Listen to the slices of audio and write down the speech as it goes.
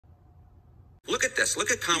look at this. Look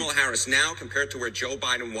at Kamala Harris now compared to where Joe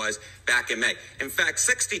Biden was back in May. In fact,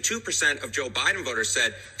 62% of Joe Biden voters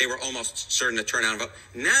said they were almost certain to turn out and vote.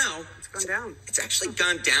 Now, it's gone down. It's actually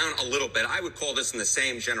gone down a little bit. I would call this in the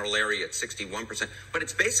same general area at 61%, but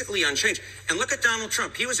it's basically unchanged. And look at Donald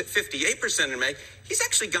Trump. He was at 58% in May. He's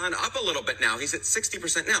actually gone up a little bit now. He's at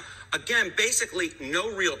 60% now. Again, basically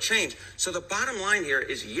no real change. So the bottom line here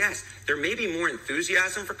is, yes, there may be more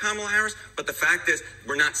enthusiasm for Kamala Harris, but the fact is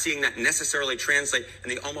we're not seeing that necessarily translate in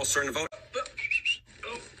the almost certain vote.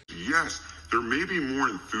 Yes, there may be more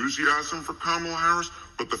enthusiasm for Kamala Harris,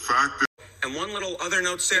 but the fact that... And one little other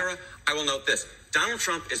note, Sarah, I will note this. Donald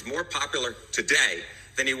Trump is more popular today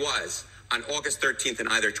than he was on August 13th in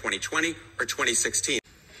either 2020 or 2016.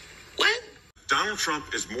 What? Donald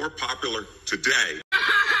Trump is more popular today